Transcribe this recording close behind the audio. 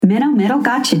Minnow Middle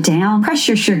got you down? Crush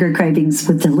your sugar cravings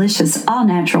with delicious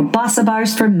all-natural Bossa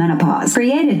Bars for menopause,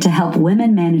 created to help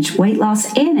women manage weight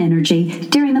loss and energy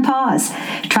during the pause.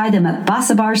 Try them at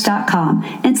bossabars.com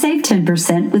and save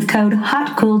 10% with code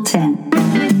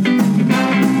HOTCOOL10.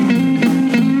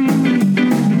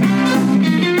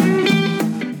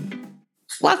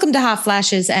 Welcome to Hot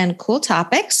Flashes and Cool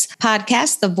Topics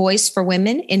podcast, the voice for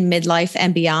women in midlife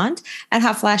and beyond. At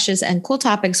Hot Flashes and Cool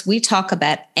Topics, we talk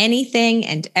about anything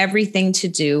and everything to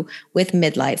do with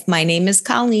midlife. My name is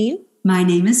Colleen. My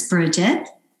name is Bridget.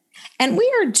 And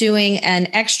we are doing an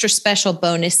extra special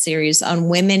bonus series on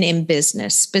women in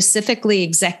business, specifically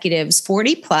executives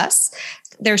 40 plus,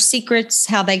 their secrets,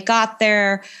 how they got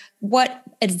there, what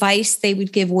advice they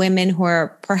would give women who are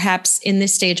perhaps in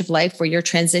this stage of life where you're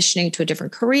transitioning to a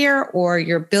different career or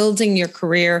you're building your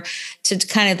career to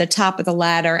kind of the top of the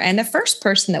ladder. And the first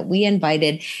person that we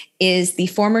invited is the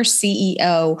former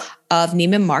CEO of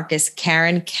Neiman Marcus,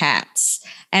 Karen Katz.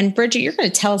 And Bridget, you're going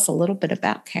to tell us a little bit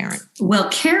about Karen. Well,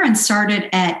 Karen started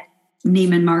at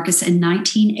Neiman Marcus in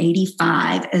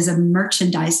 1985 as a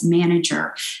merchandise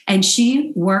manager, and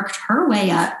she worked her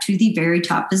way up to the very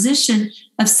top position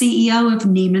of CEO of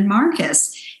Neiman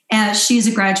Marcus. She is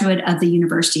a graduate of the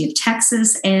University of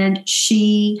Texas, and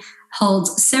she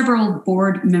holds several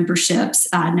board memberships.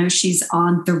 I know she's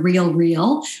on the Real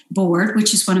Real board,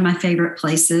 which is one of my favorite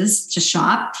places to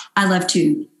shop. I love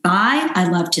to buy. I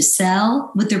love to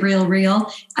sell with the Real Real.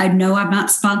 I know I'm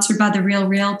not sponsored by the Real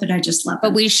Real, but I just love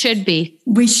them. But we should be.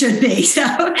 We should be.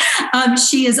 So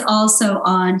she is also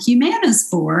on Humana's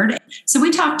board. So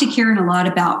we talked to Karen a lot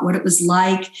about what it was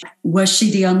like. Was she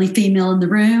the only female in the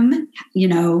room? You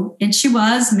know, and she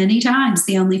was many times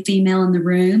the only female in the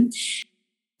room.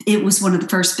 It was one of the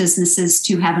first businesses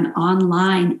to have an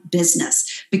online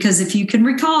business, because if you can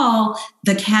recall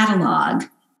the catalog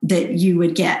that you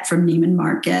would get from Neiman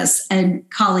Marcus, and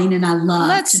Colleen and I love.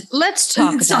 Let's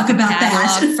talk about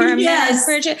that for a yes. minute,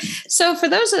 Bridget. So for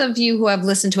those of you who have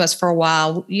listened to us for a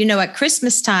while, you know, at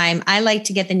Christmas time, I like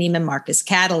to get the Neiman Marcus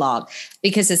catalog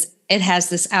because it has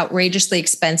this outrageously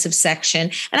expensive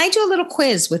section. And I do a little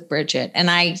quiz with Bridget,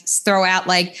 and I throw out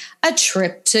like a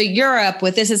trip to Europe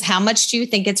with this is how much do you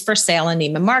think it's for sale in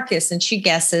Neiman Marcus? And she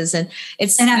guesses, and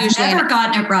I've never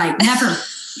gotten it right. Never.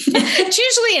 It's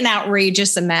usually an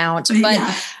outrageous amount, but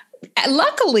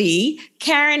luckily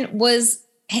Karen was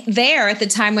there at the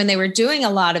time when they were doing a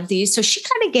lot of these. So she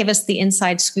kind of gave us the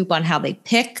inside scoop on how they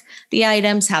pick the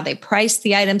items, how they price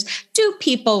the items. Do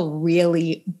people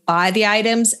really buy the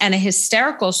items? And a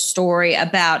hysterical story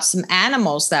about some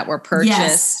animals that were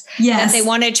purchased that they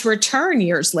wanted to return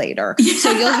years later.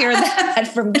 So you'll hear that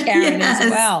from Karen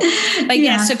as well. But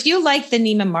yes, if you like the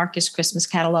Neiman Marcus Christmas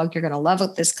catalog, you're going to love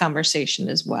this conversation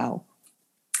as well.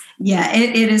 Yeah,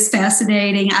 it is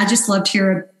fascinating. I just loved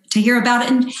to hear about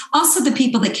it. And also the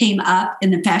people that came up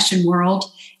in the fashion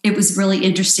world. It was really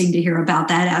interesting to hear about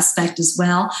that aspect as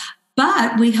well.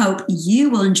 But we hope you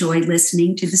will enjoy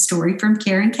listening to the story from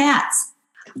Karen Katz.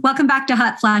 Welcome back to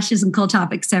Hot Flashes and Cool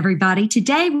Topics, everybody.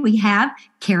 Today we have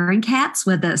Karen Katz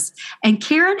with us. And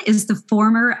Karen is the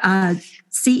former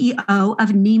CEO of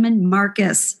Neiman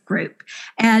Marcus Group.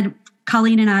 And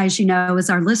Colleen and I, as you know, as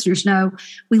our listeners know,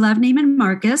 we love Neiman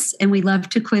Marcus and we love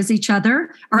to quiz each other.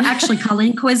 Or actually,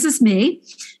 Colleen quizzes me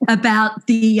about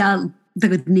the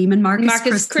Neiman Marcus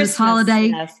Christmas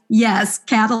holiday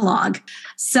catalog.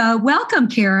 So welcome,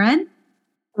 Karen.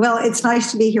 Well, it's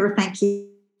nice to be here. Thank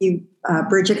you,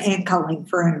 Bridget and Colleen,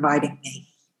 for inviting me.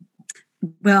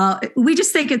 Well, we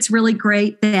just think it's really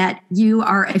great that you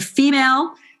are a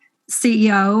female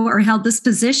CEO or held this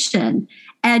position.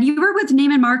 And you were with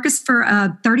Neiman Marcus for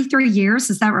 33 years.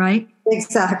 Is that right?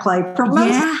 Exactly. For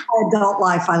most of my adult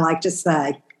life, I like to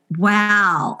say.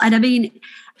 Wow. And I mean,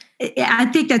 I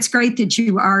think that's great that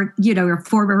you are, a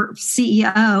former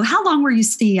CEO. How long were you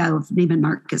CEO of Neiman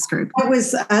Marcus Group? I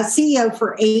was CEO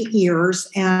for 8 years.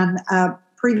 And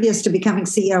previous to becoming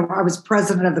CEO, I was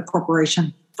president of the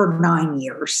corporation for 9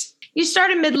 years. You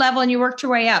started mid-level and you worked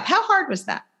your way up. How hard was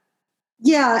that?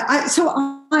 Yeah,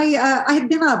 I had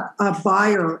been a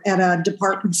buyer at a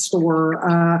department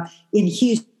store in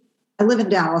Houston. I live in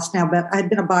Dallas now, but I had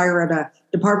been a buyer at a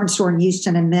department store in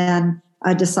Houston, and then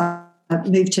I decided to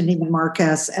move to Neiman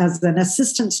Marcus as an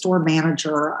assistant store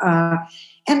manager.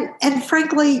 And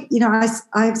frankly,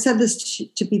 I've said this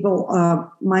to people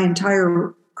my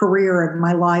entire career and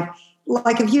my life.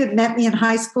 Like if you had met me in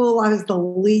high school, I was the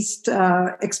least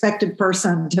expected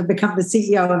person to become the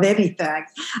CEO of anything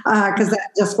because that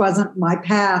just wasn't my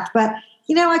path. But,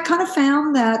 I kind of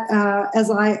found that as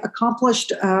I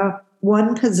accomplished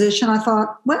one position, I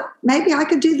thought, well, maybe I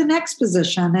could do the next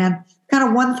position. And kind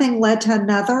of one thing led to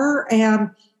another.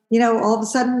 And, all of a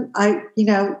sudden I,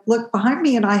 looked behind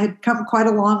me and I had come quite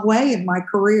a long way in my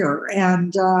career.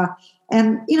 And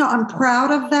I'm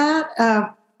proud of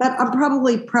that. But I'm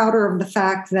probably prouder of the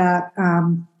fact that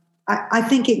I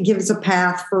think it gives a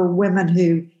path for women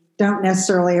who don't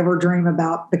necessarily ever dream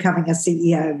about becoming a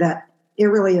CEO, that it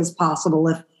really is possible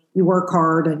if you work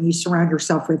hard and you surround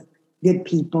yourself with good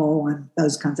people and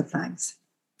those kinds of things.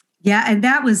 Yeah. And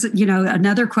that was,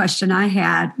 another question I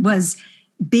had was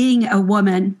being a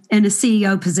woman in a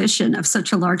CEO position of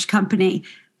such a large company.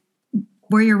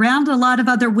 Were you around a lot of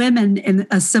other women in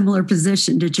a similar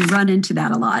position? Did you run into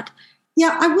that a lot?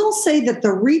 Yeah, I will say that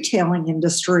the retailing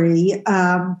industry,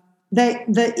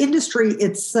 the industry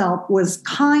itself was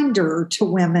kinder to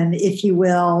women, if you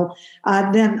will,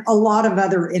 than a lot of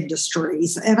other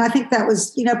industries. And I think that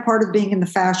was, part of being in the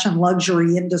fashion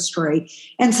luxury industry.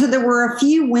 And so there were a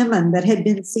few women that had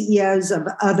been CEOs of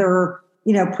other,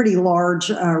 pretty large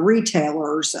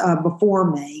retailers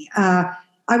before me.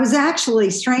 I was actually,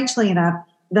 strangely enough,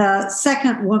 the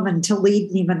second woman to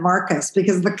lead Neiman Marcus,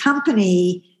 because the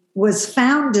company was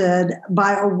founded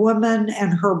by a woman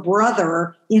and her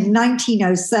brother in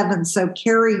 1907. So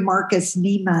Carrie Marcus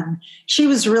Neiman, she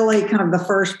was really kind of the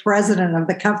first president of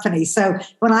the company. So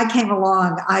when I came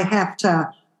along, I have to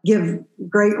give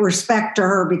great respect to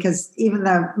her, because even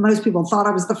though most people thought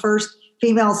I was the first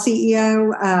female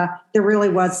CEO, there really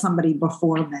was somebody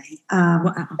before me.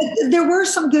 Wow. There were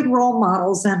some good role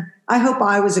models, and I hope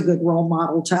I was a good role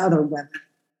model to other women.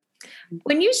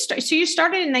 When you so you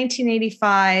started in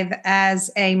 1985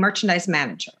 as a merchandise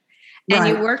manager, and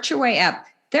you worked your way up.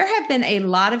 There have been a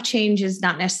lot of changes,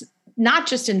 not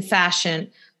just in fashion,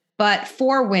 but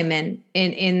for women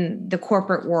in the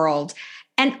corporate world,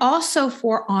 and also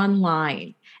for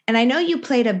online. And I know you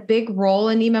played a big role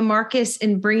in Neiman Marcus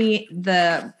in bringing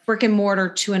the brick and mortar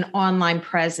to an online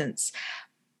presence.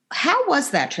 How was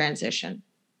that transition?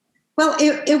 Well,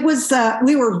 it was,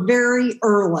 we were very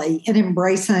early in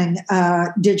embracing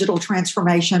digital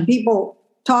transformation. People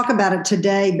talk about it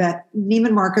today, but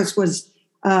Neiman Marcus was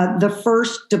the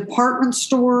first department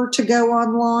store to go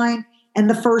online and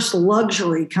the first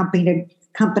luxury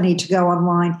company to go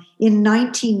online in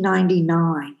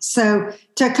 1999. So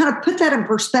to kind of put that in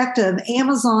perspective,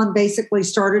 Amazon basically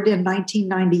started in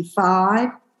 1995,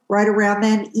 right around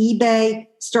then. eBay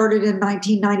started in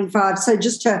 1995. So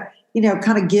just to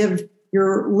kind of give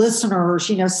your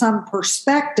listeners, some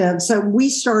perspective. So we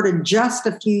started just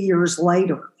a few years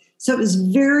later. So it was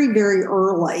very, very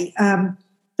early.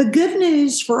 The good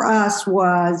news for us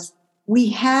was we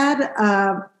had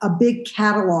a big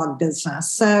catalog business.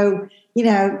 So,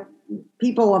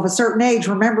 people of a certain age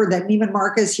remember that Neiman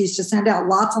Marcus used to send out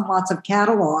lots and lots of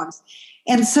catalogs.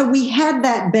 And so we had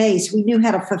that base. We knew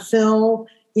how to fulfill,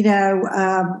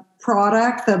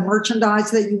 product, the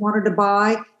merchandise that you wanted to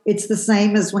buy. It's the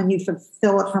same as when you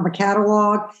fulfill it from a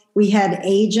catalog. We had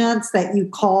agents that you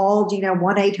called,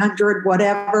 1-800,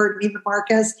 whatever, Neiman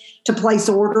Marcus, to place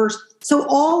orders. So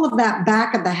all of that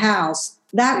back of the house,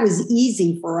 that was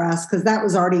easy for us because that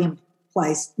was already in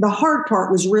place. The hard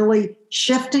part was really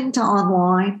shifting to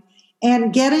online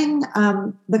and getting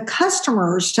the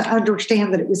customers to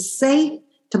understand that it was safe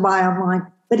to buy online.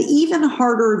 But even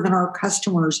harder than our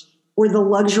customers were the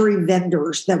luxury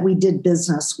vendors that we did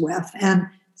business with. And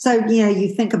so,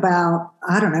 you think about,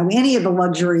 I don't know, any of the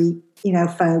luxury,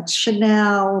 folks,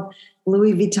 Chanel,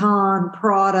 Louis Vuitton,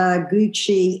 Prada,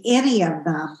 Gucci, any of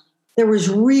them, there was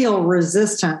real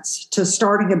resistance to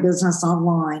starting a business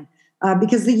online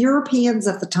because the Europeans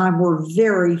at the time were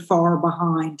very far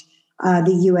behind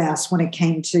the U.S. when it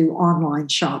came to online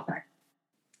shopping.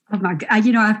 Oh my God.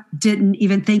 I didn't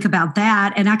even think about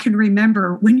that. And I can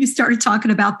remember when you started talking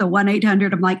about the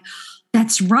 1-800, I'm like,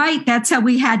 that's right. That's how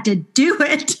we had to do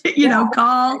it,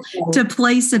 call to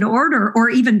place an order or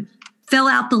even fill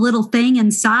out the little thing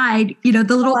inside, the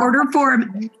little order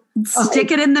form,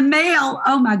 stick it in the mail.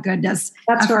 Oh my goodness.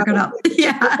 That's right.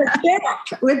 Yeah.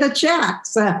 With a check.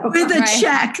 So. With a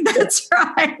check. That's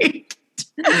right.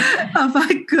 Oh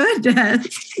my goodness.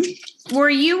 Were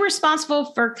you responsible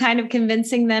for kind of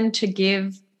convincing them to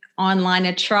give online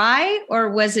a try, or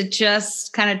was it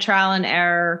just kind of trial and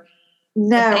error?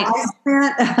 No,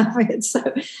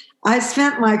 I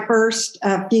spent my first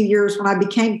few years when I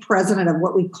became president of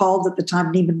what we called at the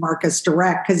time Neiman Marcus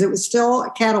Direct, because it was still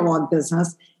a catalog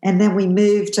business. And then we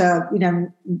moved to,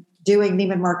 doing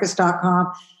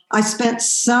NeimanMarcus.com. I spent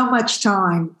so much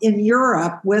time in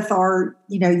Europe with our,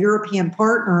 European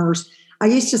partners. I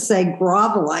used to say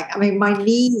groveling. I mean, my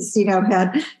knees,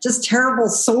 had just terrible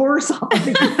sores on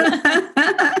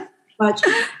them. Much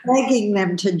begging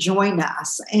them to join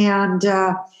us. And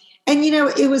And,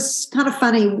 it was kind of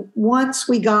funny. Once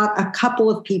we got a couple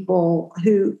of people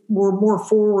who were more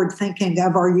forward thinking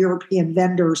of our European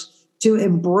vendors to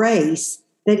embrace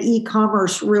that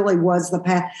e-commerce really was the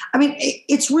path. I mean,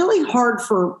 it's really hard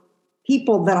for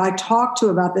people that I talk to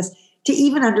about this to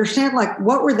even understand, like,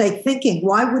 what were they thinking?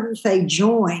 Why wouldn't they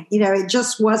join? It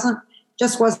just wasn't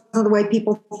the way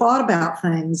people thought about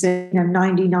things in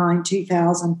 99,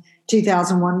 2000,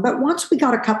 2001. But once we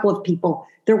got a couple of people,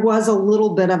 there was a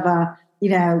little bit of a,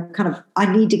 kind of,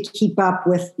 I need to keep up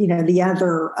with, the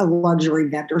other luxury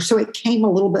vendors. So it came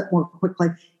a little bit more quickly.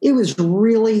 It was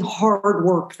really hard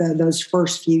work, though, those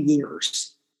first few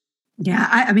years. Yeah,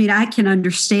 I mean, I can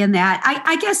understand that.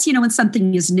 I guess, when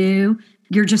something is new,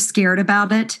 you're just scared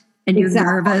about it and you're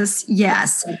nervous.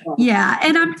 Yes. Yeah.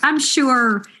 And I'm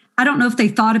sure, I don't know if they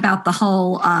thought about the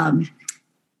whole,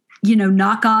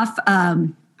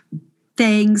 knockoff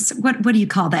things. What do you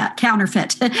call that?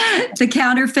 Counterfeit. The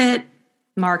counterfeit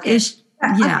market.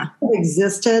 Yeah. It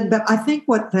existed, but I think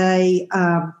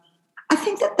I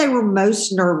think that they were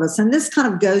most nervous, and this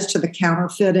kind of goes to the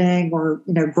counterfeiting or,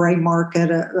 gray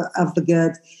market of the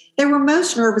goods. They were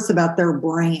most nervous about their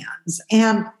brands.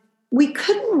 And we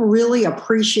couldn't really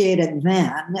appreciate it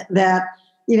then that,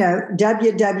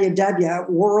 www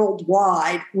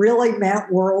worldwide really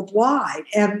meant worldwide.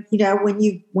 And, when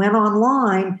you went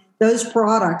online, those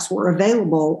products were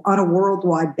available on a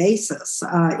worldwide basis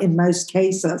in most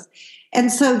cases. And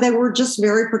so they were just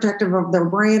very protective of their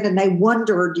brand, and they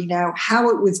wondered, how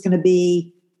it was going to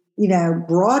be,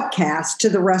 broadcast to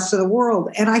the rest of the world.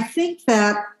 And I think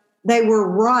that they were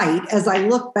right. As I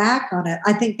look back on it,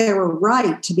 I think they were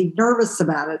right to be nervous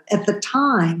about it. At the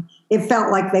time, it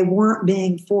felt like they weren't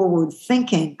being forward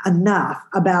thinking enough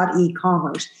about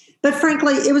e-commerce. But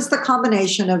frankly, it was the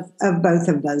combination of both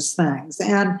of those things.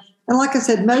 And like I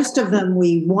said, most of them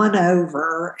we won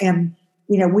over, and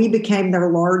we became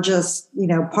their largest,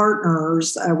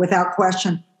 partners without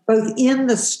question, both in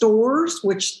the stores,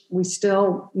 which we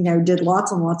still, did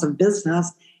lots and lots of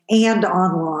business, and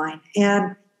online.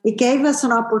 And it gave us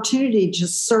an opportunity to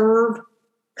serve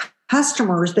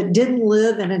customers that didn't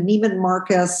live in a Neiman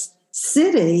Marcus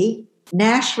city,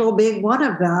 Nashville being one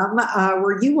of them,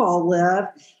 where you all live,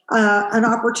 an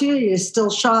opportunity to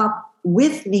still shop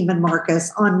with Neiman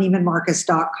Marcus on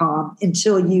NeimanMarcus.com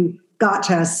until you got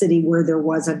to a city where there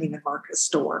was a Neiman Marcus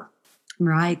store.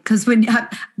 Right. Because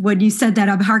when you said that,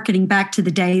 I'm hearkening back to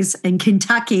the days in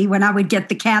Kentucky when I would get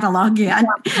the catalog in.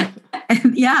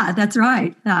 Yeah, that's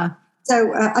right.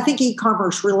 So I think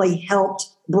e-commerce really helped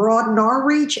broaden our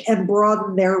reach and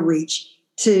broaden their reach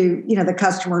to, the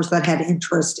customers that had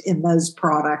interest in those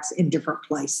products in different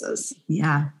places.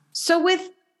 Yeah. So with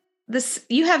this,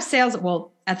 you have sales,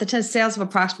 at the time, sales of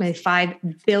approximately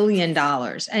 $5 billion,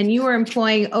 and you were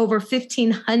employing over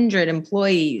 1,500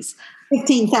 employees.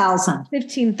 15,000.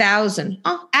 15,000.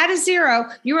 Oh, add a zero.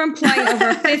 You were employing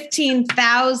over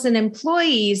 15,000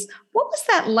 employees. What was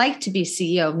that like to be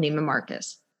CEO of Neiman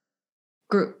Marcus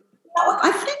Group? Well,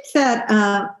 I think that,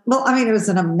 it was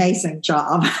an amazing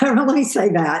job. Let me say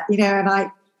that, and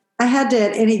I had to,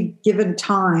 at any given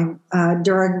time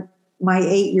during my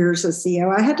 8 years as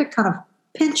CEO, I had to kind of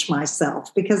pinch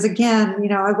myself because, again,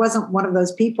 I wasn't one of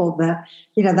those people that,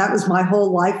 that was my whole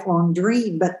lifelong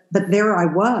dream, but there I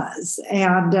was.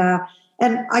 And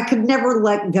I could never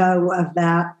let go of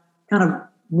that kind of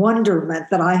wonderment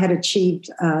that I had achieved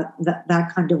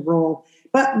that kind of role.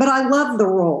 But I loved the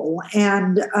role.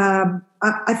 And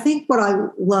I think what I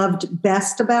loved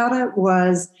best about it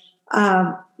was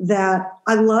that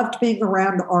I loved being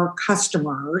around our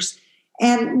customers.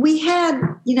 And we had,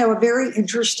 a very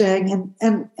interesting,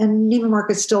 and Neiman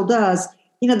Marcus still does,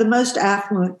 the most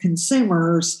affluent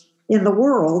consumers in the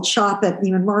world shop at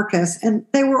Neiman Marcus. And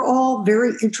they were all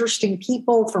very interesting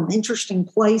people from interesting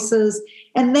places.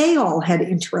 And they all had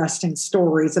interesting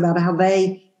stories about how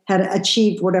they had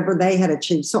achieved whatever they had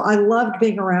achieved. So I loved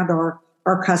being around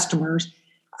our customers.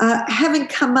 Having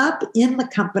come up in the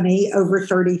company over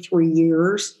 33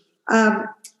 years,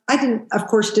 I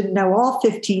didn't know all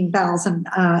 15,000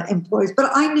 employees, but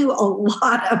I knew a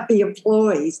lot of the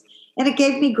employees. And it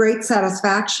gave me great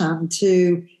satisfaction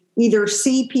to either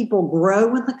see people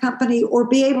grow in the company or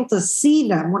be able to see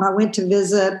them when I went to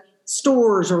visit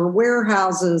stores or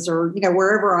warehouses or,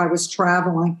 wherever I was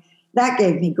traveling. That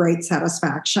gave me great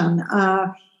satisfaction.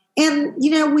 And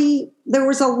there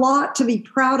was a lot to be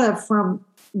proud of from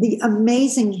the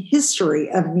amazing history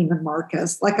of Neiman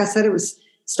Marcus. Like I said, it was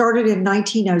started in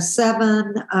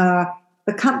 1907.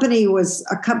 The company was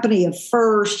a company of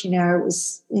first, it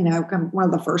was, one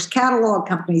of the first catalog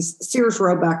companies. Sears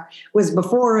Roebuck was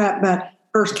before it, but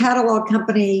first catalog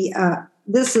company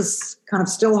this is kind of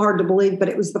still hard to believe, but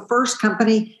it was the first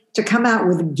company to come out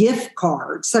with gift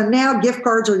cards. So now gift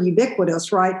cards are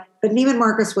ubiquitous, right? But Neiman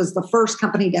Marcus was the first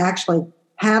company to actually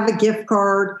have a gift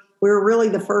card. We were really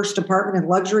the first department and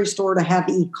luxury store to have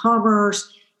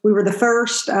e-commerce. We were the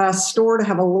first store to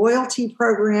have a loyalty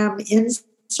program.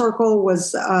 InCircle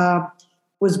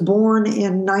was born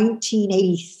in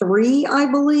 1983, I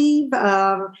believe.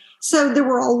 So there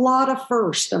were a lot of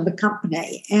firsts of the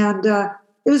company. And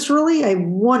it was really a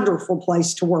wonderful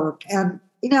place to work. And,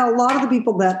 a lot of the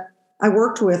people that I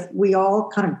worked with, we all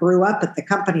kind of grew up at the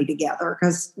company together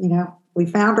because, we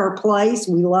found our place.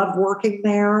 We loved working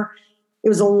there. It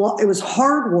was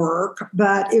hard work,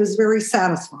 but it was very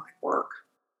satisfying work.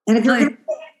 And if you're going to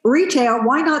retail,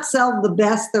 why not sell the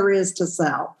best there is to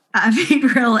sell?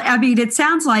 It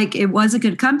sounds like it was a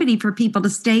good company for people to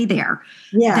stay there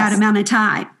that amount of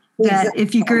time. That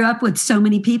if you grew up with so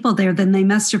many people there, then they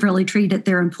must have really treated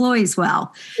their employees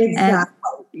well. Exactly.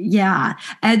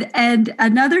 And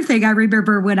another thing I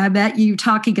remember when I met you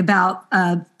talking about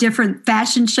different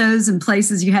fashion shows and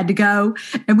places you had to go,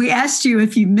 and we asked you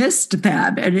if you missed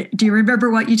them. And do you remember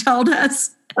what you told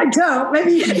us? I don't.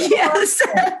 Maybe yes.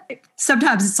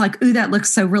 Sometimes it's like, ooh, that looks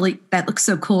so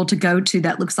cool to go to.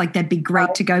 That looks like that'd be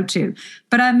great to go to.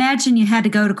 But I imagine you had to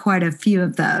go to quite a few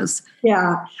of those.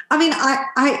 Yeah.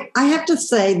 I have to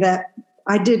say that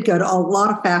I did go to a lot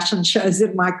of fashion shows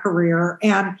in my career.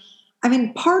 And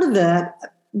part of it,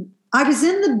 I was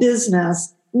in the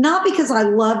business, not because I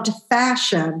loved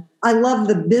fashion. I love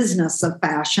the business of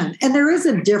fashion. And there is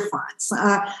a difference.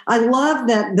 I love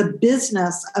that the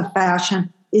business of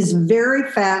fashion is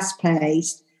very fast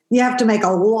paced. You have to make a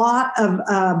lot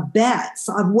of bets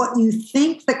on what you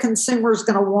think the consumer is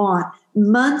going to want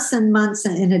months and months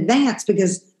in advance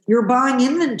because you're buying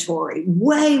inventory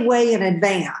way, way in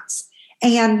advance.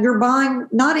 And you're buying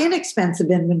not inexpensive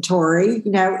inventory,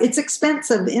 it's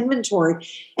expensive inventory.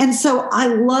 And so I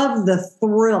love the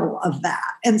thrill of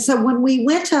that. And so when we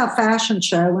went to a fashion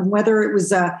show, and whether it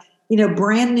was a,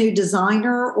 brand new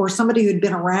designer or somebody who'd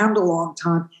been around a long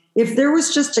time, if there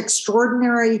was just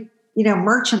extraordinary,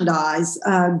 merchandise,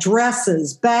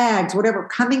 dresses, bags, whatever,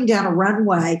 coming down a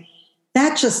runway,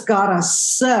 that just got us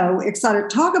so excited.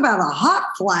 Talk about a hot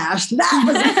flash. That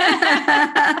was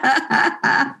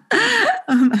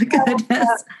oh my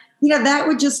goodness. That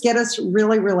would just get us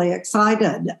really, really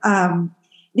excited.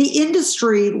 The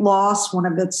industry lost one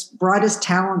of its brightest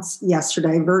talents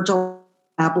yesterday. Virgil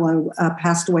Abloh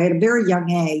passed away at a very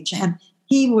young age. And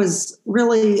he was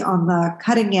really on the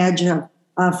cutting edge of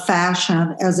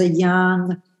fashion as a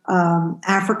young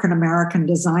African-American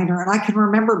designer. And I can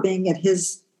remember being at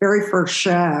his very first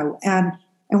show, and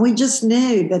we just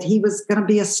knew that he was going to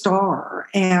be a star,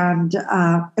 and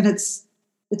it's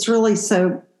really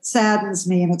so saddens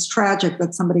me, and it's tragic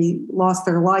that somebody lost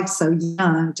their life so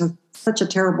young to such a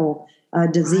terrible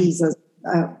disease as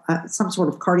some sort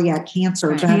of cardiac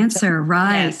cancer. Cancer,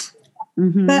 right? Yes.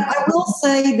 Mm-hmm. But I will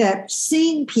say that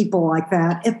seeing people like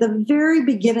that at the very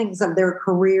beginnings of their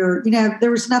career,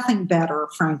 there was nothing better,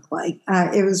 frankly.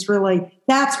 It was really,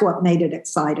 that's what made it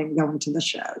exciting going to the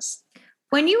shows.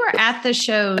 When you were at the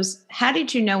shows, how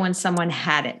did you know when someone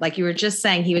had it? Like you were just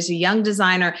saying, he was a young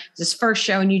designer, his first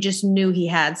show, and you just knew he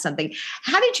had something.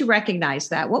 How did you recognize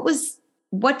that?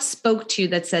 What spoke to you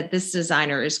that said this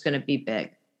designer is going to be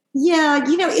big? Yeah,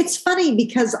 it's funny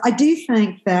because I do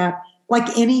think that,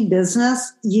 like any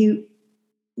business, you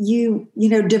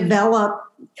develop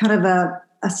kind of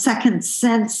a second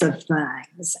sense of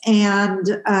things.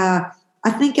 And I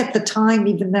think at the time,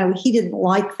 even though he didn't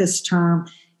like this term,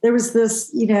 there was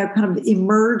this, kind of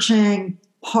emerging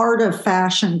part of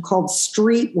fashion called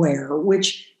streetwear,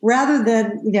 which rather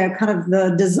than, kind of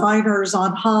the designers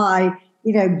on high,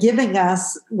 giving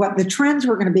us what the trends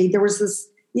were going to be, there was this,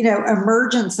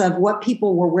 emergence of what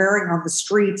people were wearing on the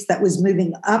streets that was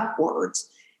moving upwards.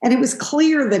 And it was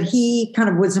clear that he kind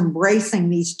of was embracing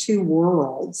these two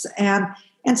worlds. And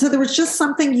so there was just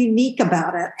something unique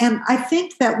about it. And I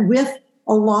think that with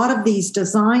a lot of these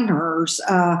designers,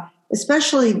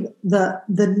 especially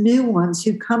the new ones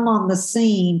who come on the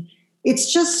scene,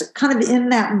 it's just kind of in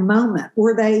that moment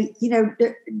where they,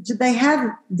 did they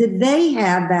have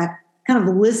that kind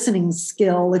of listening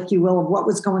skill, if you will, of what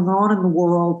was going on in the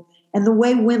world and the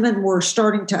way women were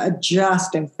starting to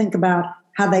adjust and think about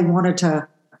how they wanted to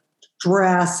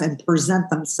dress and present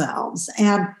themselves.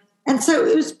 And so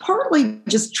it was partly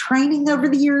just training over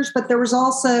the years, but there was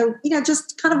also,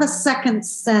 just kind of a second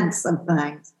sense of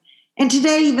things. And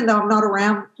today, even though I'm not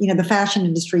around, the fashion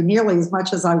industry nearly as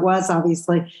much as I was,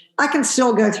 obviously, I can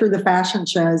still go through the fashion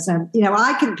shows and,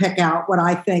 I can pick out what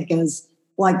I think is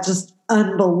like just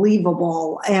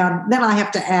unbelievable. And then I have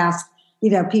to ask,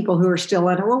 people who are still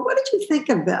in it, well, what did you think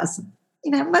of this?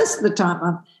 Most of the time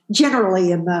I'm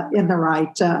generally in the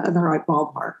right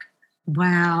ballpark.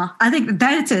 Wow. I think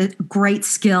that's a great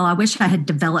skill. I wish I had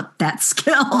developed that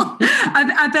skill.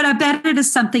 I bet it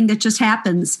is something that just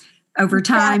happens over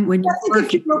time when you're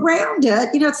working. If you're around it,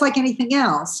 it's like anything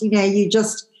else. You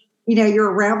just,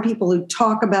 you're around people who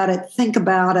talk about it, think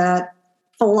about it,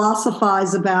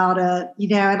 philosophize about it,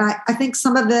 and I think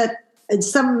some of it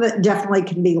definitely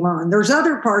can be learned. There's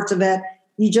other parts of it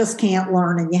you just can't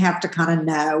learn, and you have to kind of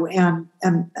know. And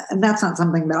that's not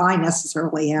something that I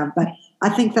necessarily have, but I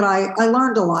think that I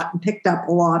learned a lot and picked up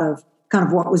a lot of kind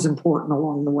of what was important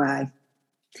along the way.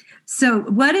 So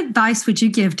what advice would you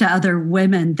give to other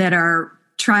women that are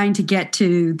trying to get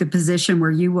to the position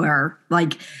where you were?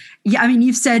 Like, yeah, I mean,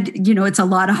 you've said, it's a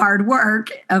lot of hard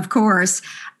work, of course.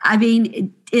 I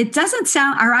mean, it doesn't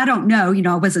sound, or I don't know,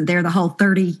 I wasn't there the whole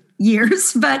 30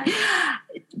 years, but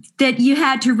that you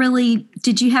had to really,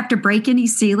 did you have to break any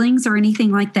ceilings or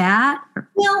anything like that?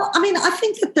 Well, I mean, I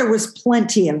think that there was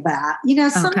plenty of that.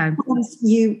 Sometimes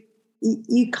you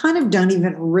kind of don't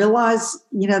even realize,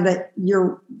 that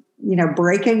you're,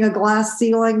 breaking a glass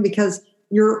ceiling because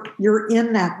you're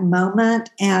in that moment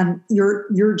and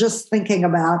you're just thinking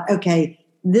about, okay,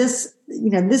 this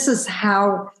is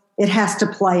how it has to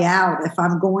play out if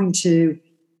I'm going to,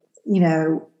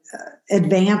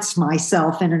 advance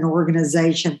myself in an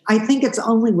organization. I think it's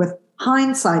only with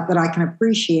hindsight that I can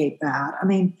appreciate that. I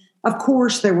mean, of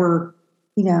course, there were,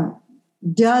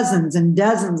 dozens and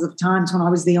dozens of times when I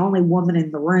was the only woman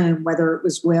in the room, whether it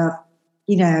was with,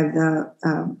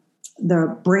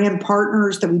 the brand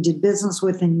partners that we did business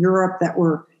with in Europe that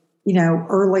were,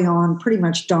 early on pretty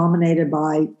much dominated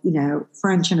by,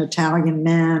 French and Italian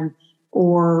men,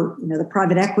 or, the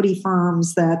private equity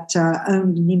firms that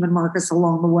owned Neiman Marcus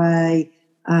along the way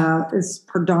is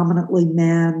predominantly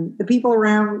men. The people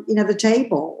around, the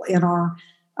table in our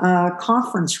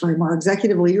conference room, our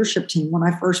executive leadership team, when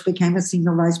I first became a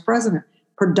senior vice president,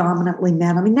 predominantly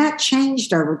men. I mean, that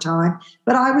changed over time,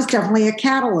 but I was definitely a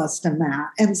catalyst in that.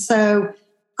 And so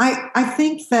I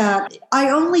think that I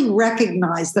only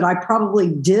recognize that I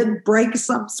probably did break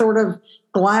some sort of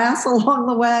glass along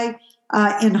the way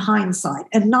in hindsight,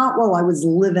 and not while I was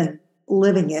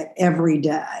living it every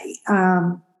day.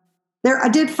 I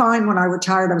did find when I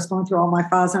retired, I was going through all my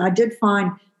files, and I did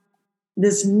find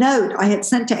this note I had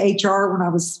sent to HR when I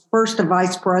was first a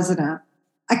vice president.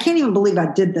 I can't even believe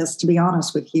I did this, to be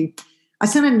honest with you. I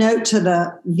sent a note to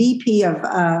the VP of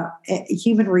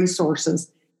Human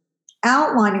Resources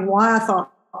outlining why I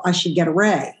thought I should get a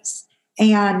raise.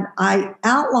 And I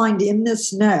outlined in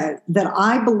this note that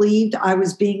I believed I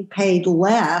was being paid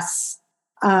less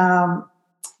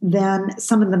than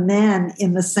some of the men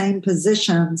in the same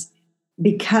positions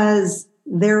because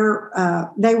they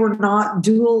were not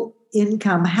dual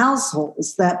income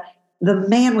households, that the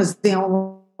man was the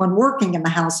only one working in the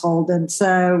household. And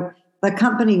so the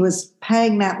company was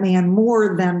paying that man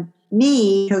more than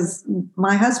me because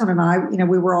my husband and I,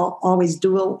 we were always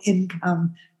dual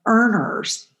income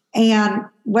earners. And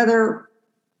whether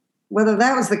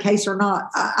that was the case or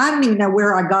not, I don't even know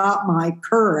where I got my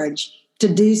courage to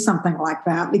do something like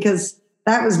that, because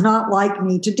that was not like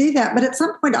me to do that. But at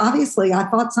some point, obviously, I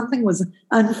thought something was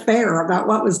unfair about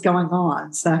what was going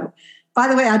on. So, by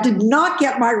the way, I did not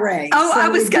get my raise. Oh, so I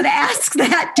was going to ask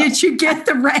that. Did you get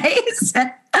the raise?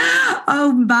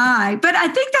 Oh, my. But I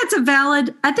think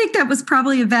that was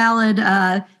probably a valid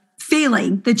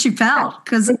feeling that you felt.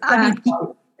 Because, exactly.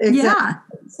 Yeah.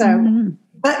 So,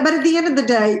 but at the end of the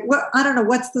day, I don't know,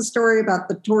 what's the story about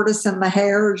the tortoise and the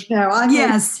hare?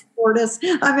 Yes. Tortoise.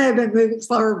 I may have been moving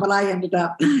slower, but I ended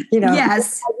up,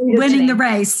 yes, winning the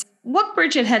race. What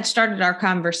Bridget had started our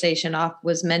conversation off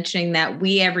was mentioning that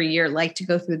we every year like to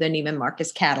go through the Neiman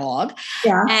Marcus catalog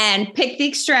and pick the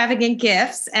extravagant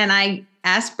gifts. And I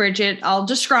asked Bridget, I'll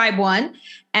describe one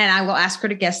and I will ask her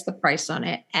to guess the price on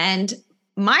it. And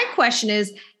my question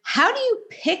is, how do you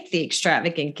pick the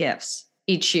extravagant gifts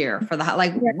each year for how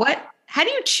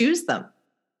do you choose them?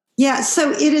 Yeah,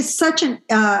 so it is such an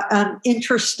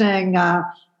interesting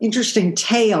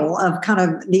tale of kind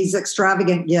of these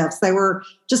extravagant gifts. They were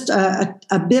just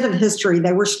a bit of history.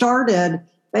 They were started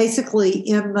basically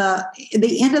in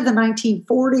the end of the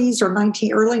 1940s or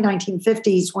early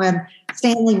 1950s when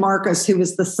Stanley Marcus, who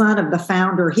was the son of the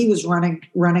founder, he was running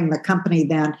the company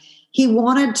then. He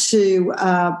wanted to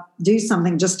do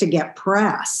something just to get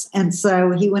press. And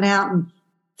so he went out and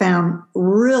found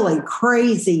really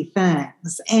crazy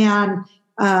things. And,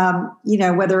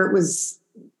 whether it was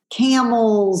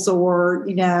camels or,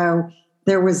 the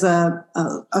There was a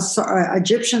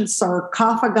Egyptian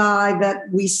sarcophagi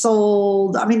that we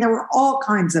sold. I mean, there were all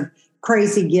kinds of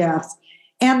crazy gifts,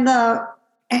 and the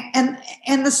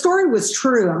story was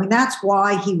true. I mean, that's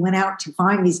why he went out to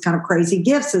find these kind of crazy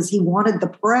gifts, is he wanted the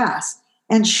press.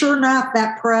 And sure enough,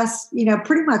 that press,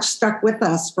 pretty much stuck with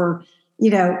us for,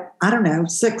 I don't know,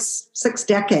 six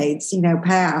decades,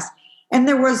 past. And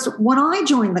there was, when I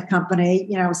joined the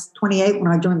company, I was 28 when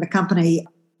I joined the company,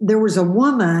 there was a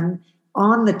woman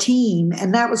on the team,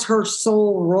 and that was her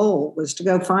sole role, was to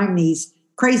go find these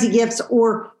crazy gifts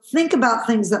or think about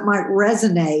things that might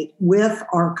resonate with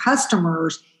our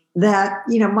customers that,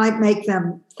 might make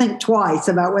them think twice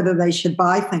about whether they should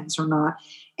buy things or not.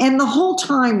 And the whole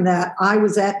time that I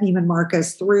was at Neiman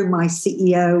Marcus through my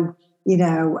CEO,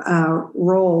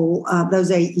 role,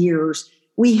 those 8 years,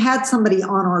 we had somebody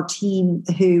on our team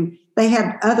who they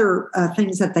had other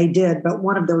things that they did, but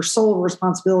one of their sole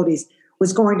responsibilities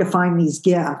was going to find these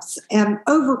gifts. And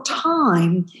over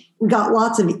time, we got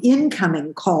lots of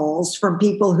incoming calls from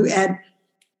people who had,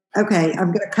 okay,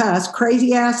 I'm going to cuss,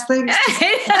 crazy ass things.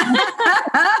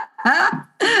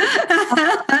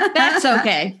 That's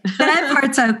okay. That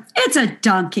part's it's a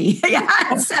donkey.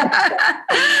 Yes.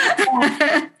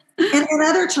 And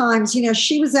other times,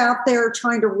 she was out there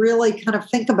trying to really kind of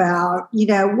think about,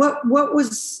 where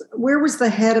was the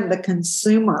head of the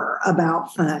consumer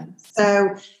about things.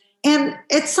 So, and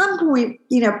at some point,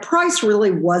 price really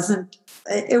wasn't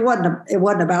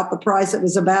about the price. It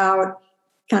was about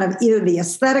kind of either the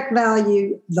aesthetic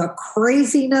value, the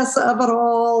craziness of it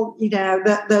all,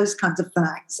 those kinds of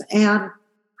things. And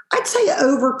I'd say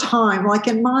over time, like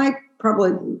in my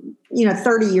probably,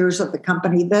 30 years of the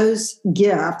company, those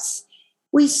gifts,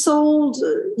 we sold,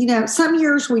 some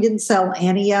years we didn't sell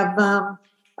any of them.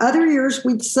 Other years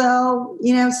we'd sell,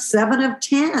 7 of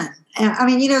 10. And I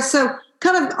mean, so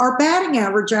kind of our batting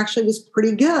average actually was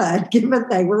pretty good, given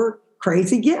they were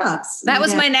crazy gifts. That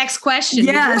was my next question.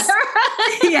 Yes.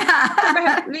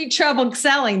 Yeah. Any trouble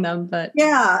selling them, but.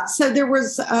 Yeah. So there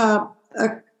was a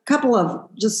couple of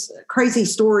just crazy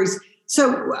stories.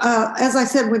 So as I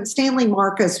said, when Stanley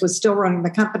Marcus was still running the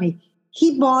company,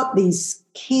 he bought these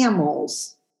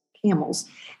camels.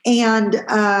 And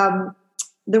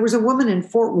there was a woman in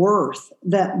Fort Worth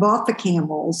that bought the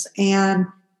camels, and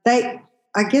I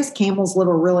guess camels live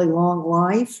a really long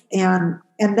life, and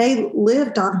they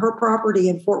lived on her property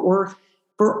in Fort Worth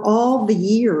for all the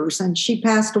years. And she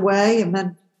passed away, and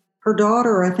then her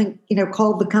daughter, I think,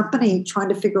 called the company trying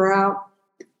to figure out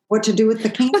what to do with the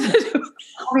camels.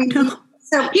 I mean,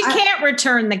 so you can't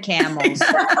return the camels.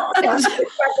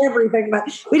 Everything, but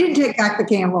we didn't take back the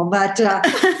camel. But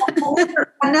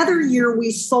another year,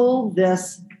 we sold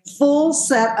this full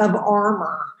set of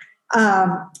armor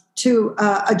to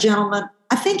a gentleman.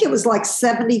 I think it was like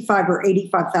 $75,000 or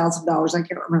 $85,000. I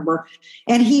can't remember.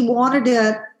 And he wanted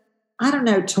it, I don't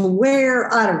know, to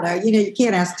wear. I don't know. You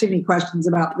can't ask too many questions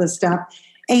about this stuff.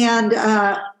 And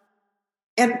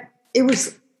it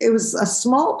was a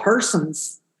small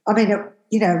person's. I mean,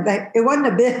 it wasn't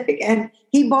a big. And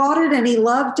he bought it and he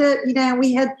loved it.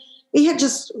 We had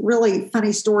just really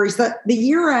funny stories. That the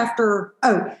year after,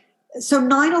 so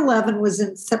 9/11 was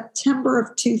in September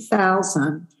of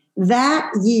 2000. That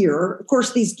year, of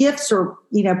course, these gifts are,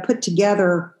 put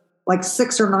together like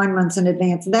 6 or 9 months in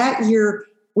advance. That year,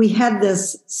 we had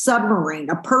this submarine,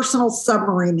 a personal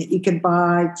submarine that you could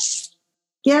buy,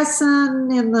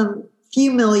 guessing in the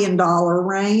few $1 million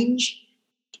range.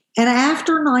 And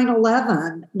after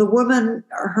 9/11, the woman,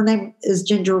 her name is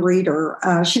Ginger Reeder.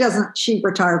 She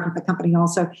retired from the company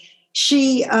also.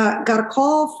 She got a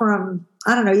call from,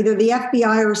 I don't know, either the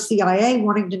FBI or CIA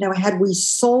wanting to know, had we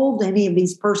sold any of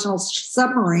these personal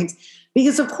submarines?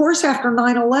 Because, of course, after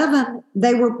 9/11,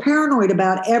 they were paranoid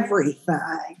about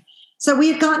everything. So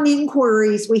we had gotten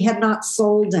inquiries. We had not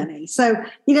sold any. So,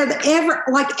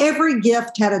 every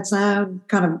gift had its own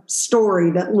kind of story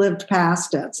that lived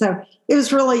past it. So it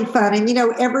was really fun. And,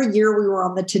 every year we were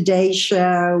on the Today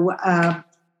Show, kind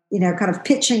of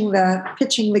pitching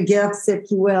the gifts,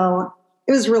 if you will.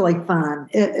 It was really fun.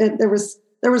 There was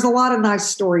a lot of nice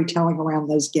storytelling around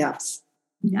those gifts.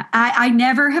 Yeah, I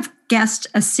never have guessed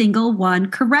a single one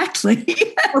correctly.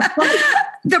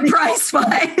 The price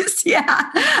wise, yeah.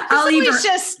 It's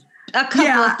just a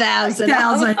couple of thousand. Or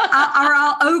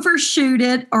I'll overshoot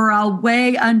it, or I'll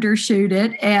way undershoot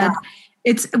it. And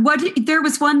there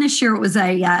was one this year. It was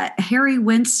a Harry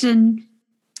Winston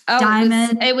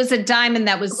diamond. It was a diamond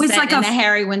that was set like in a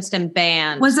Harry Winston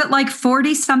band. Was it like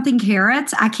 40 something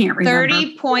carats? I can't remember.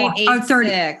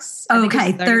 30.86.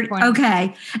 Okay. 30.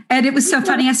 Okay. And it was so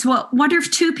funny. I said, well, wonder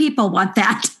if 2 people want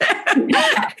that.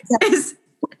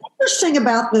 interesting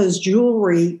about those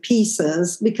jewelry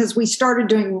pieces, because we started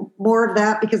doing more of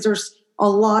that because there's a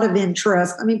lot of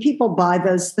interest. I mean, people buy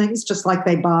those things just like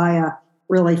they buy a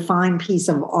really fine piece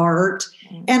of art.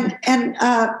 And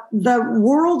the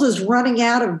world is running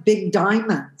out of big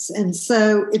diamonds. And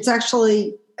so it's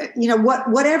actually,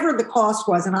 whatever the cost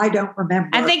was, and I don't remember.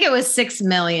 I think it was $6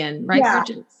 million, right? Yeah.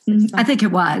 I think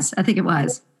it was.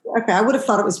 Okay, I would have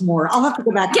thought it was more. I'll have to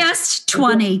go back. Guessed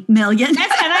 20 million. And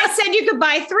I said you could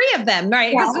buy 3 of them,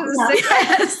 right?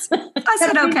 Yes. I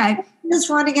said, okay. It's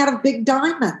running out of big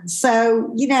diamonds.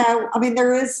 So,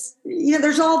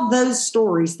 there's all those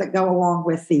stories that go along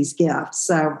with these gifts.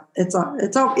 So it's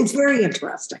very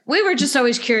interesting. We were just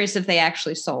always curious if they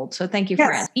actually sold. So thank you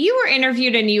for asking. You were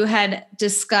interviewed and you had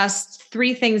discussed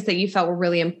 3 things that you felt were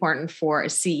really important for a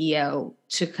CEO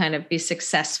to kind of be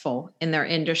successful in their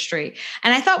industry.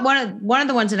 And I thought one of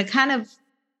the ones, and it kind of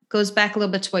goes back a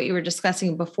little bit to what you were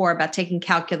discussing before about taking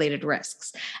calculated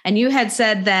risks. And you had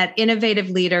said that innovative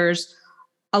leaders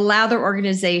allow their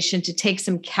organization to take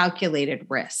some calculated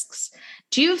risks.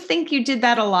 Do you think you did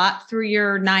that a lot through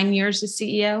your 9 years as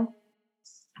CEO?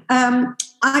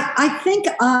 I think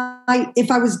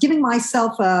if I was giving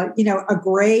myself a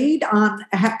grade on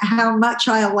how much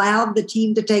I allowed the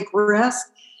team to take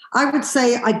risks, I would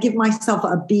say I'd give myself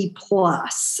a B+.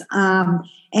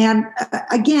 And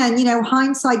again,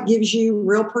 hindsight gives you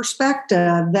real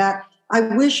perspective that I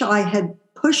wish I had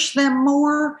pushed them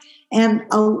more and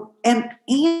also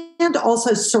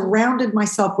surrounded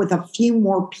myself with a few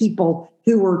more people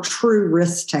who were true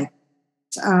risk takers.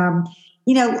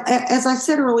 As I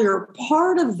said earlier,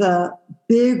 part of the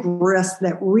big risk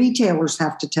that retailers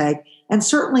have to take, and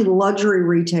certainly luxury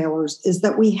retailers, is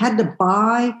that we had to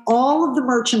buy all of the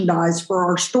merchandise for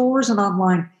our stores and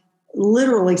online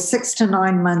literally 6 to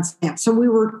 9 months in. So we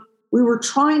were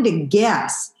trying to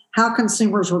guess how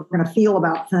consumers were going to feel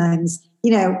about things.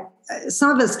 Some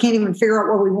of us can't even figure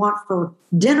out what we want for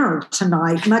dinner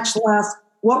tonight, much less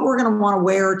what we're going to want to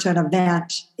wear to an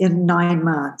event in 9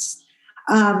 months.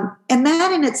 And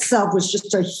that in itself was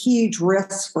just a huge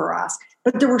risk for us.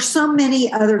 But there were so many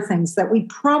other things that we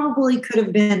probably could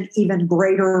have been even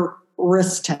greater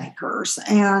risk takers.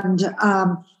 And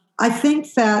I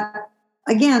think that,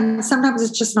 again, sometimes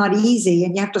it's just not easy,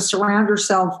 and you have to surround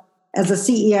yourself as a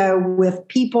CEO with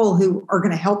people who are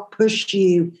going to help push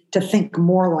you to think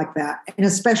more like that. And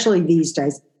especially these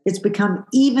days, it's become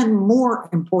even more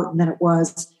important than it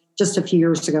was just a few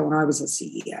years ago when I was a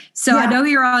CEO. So I know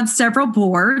you're on several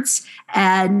boards,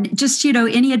 and just,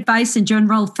 any advice in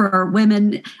general for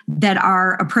women that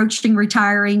are approaching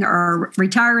retiring or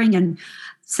retiring and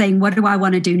saying, what do I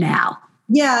want to do now?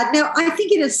 Yeah, no, I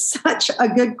think it is such a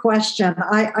good question.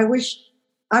 I wish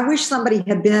somebody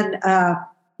had been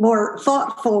more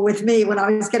thoughtful with me when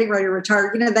I was getting ready to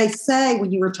retire. They say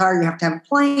when you retire, you have to have a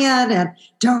plan, and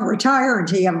don't retire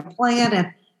until you have a plan.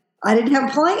 And I didn't have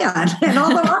a plan. And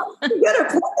although I'm good at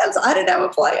plans, I didn't have a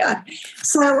plan.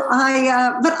 So but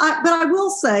I will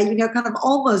say, kind of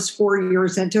almost 4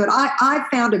 years into it, I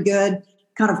found a good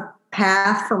kind of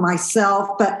path for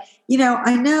myself. But,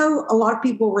 I know a lot of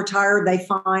people retire, they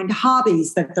find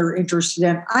hobbies that they're interested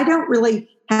in. I don't really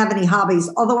have any hobbies,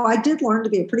 although I did learn to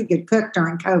be a pretty good cook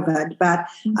during COVID. But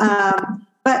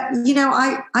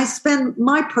I spend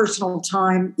my personal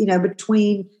time,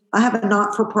 between, I have a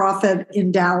not-for-profit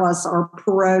in Dallas, our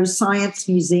Perot Science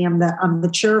Museum, that I'm the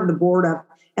chair of the board of,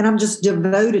 and I'm just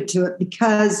devoted to it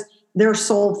because their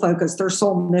sole focus, their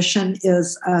sole mission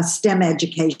is STEM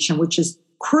education, which is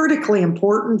critically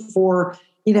important for,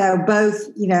 both,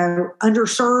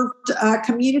 underserved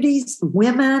communities,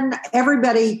 women,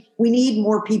 everybody. We need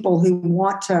more people who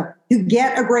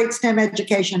get a great STEM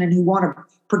education and who want to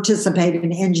participate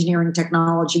in engineering,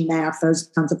 technology, math, those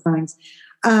kinds of things.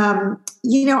 I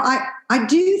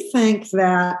do think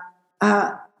that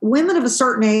women of a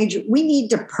certain age, we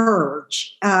need to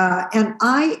purge. And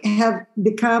I have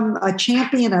become a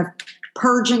champion of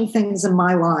purging things in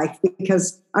my life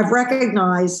because I've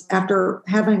recognized, after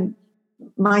having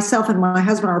myself and my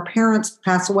husband, our parents,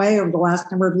 pass away over the last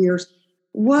number of years,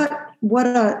 what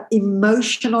a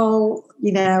emotional,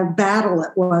 battle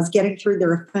it was getting through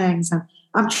their things. And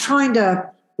I'm trying to,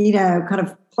 kind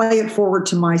of play it forward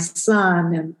to my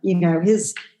son and,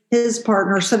 his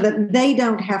partner, so that they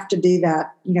don't have to do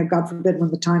that, God forbid,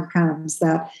 when the time comes,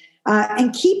 that,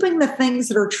 and keeping the things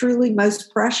that are truly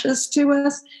most precious to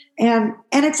us. And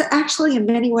it's actually in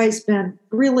many ways been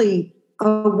really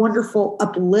a wonderful,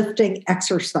 uplifting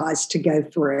exercise to go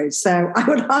through. So I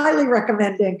would highly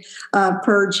recommend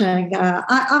purging.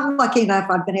 I'm lucky enough,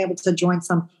 I've been able to join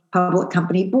some public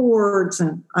company boards,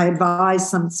 and I advise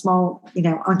some small,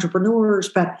 entrepreneurs.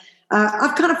 But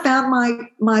I've kind of found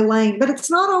my lane. But it's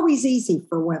not always easy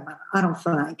for women, I don't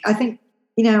think. I think,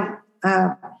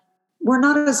 we're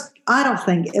not I don't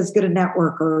think, as good a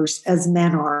networkers as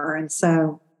men are. And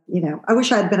so, I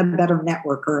wish I had been a better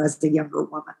networker as a younger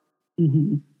woman.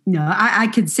 Mm-hmm. No, I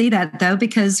could see that, though,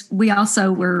 because we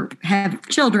also have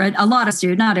children. A lot of us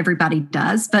do. Not everybody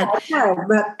does, but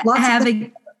lots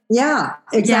having, yeah,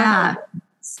 exactly. Yeah.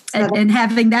 And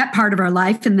having that part of our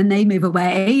life, and then they move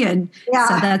away, and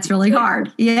so that's really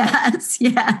hard. Yes.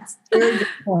 Very good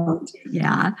point.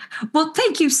 Yeah. Well,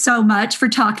 thank you so much for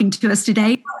talking to us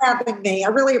today. Thanks for having me. I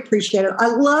really appreciate it. I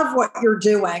love what you're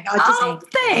doing.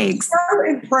 Thanks. So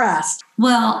impressed.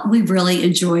 Well, we really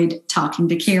enjoyed talking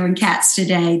to Karen Katz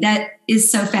today. That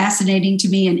is so fascinating to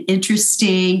me and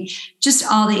interesting. Just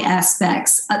all the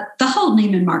aspects. The whole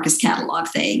Neiman Marcus catalog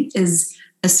thing is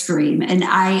a scream, and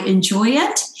I enjoy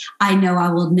it. I know I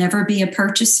will never be a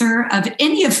purchaser of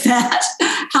any of that.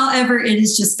 However, it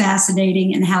is just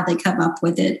fascinating, and how they come up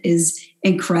with it is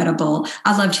incredible.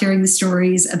 I loved hearing the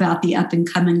stories about the up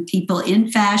and coming people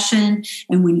in fashion,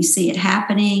 and when you see it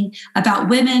happening, about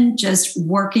women just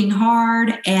working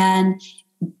hard and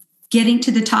getting to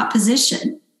the top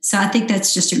position. So I think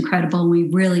that's just incredible, and we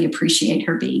really appreciate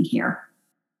her being here.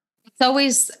 It's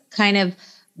always kind of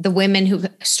the women who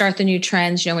start the new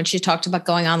trends, when she talked about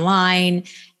going online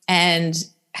and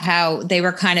how they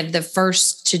were kind of the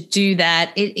first to do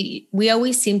that. We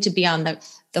always seem to be on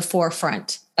the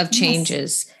forefront of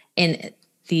changes in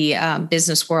the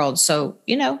business world. So,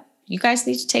 you guys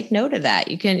need to take note of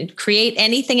that. You can create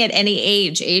anything at any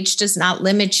age. Age does not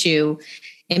limit you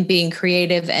in being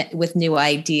creative with new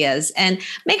ideas. And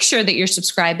make sure that you're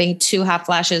subscribing to Hot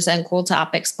Flashes and Cool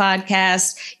Topics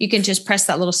podcast. You can just press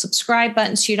that little subscribe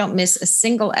button so you don't miss a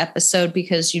single episode,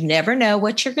 because you never know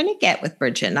what you're going to get with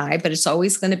Bridget and I, but it's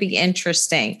always going to be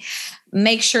interesting.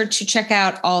 Make sure to check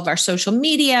out all of our social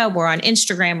media. We're on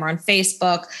Instagram, we're on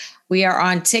Facebook. We are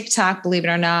on TikTok, believe it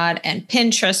or not, and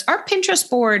Pinterest. Our Pinterest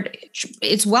board,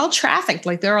 it's well trafficked.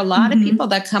 Like, there are a lot of people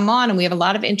that come on, and we have a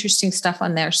lot of interesting stuff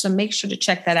on there. So make sure to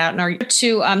check that out.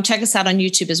 And check us out on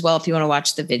YouTube as well if you want to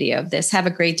watch the video of this. Have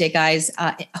a great day, guys.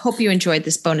 I hope you enjoyed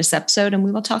this bonus episode, and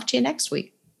we will talk to you next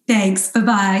week. Thanks.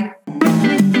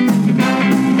 Bye-bye.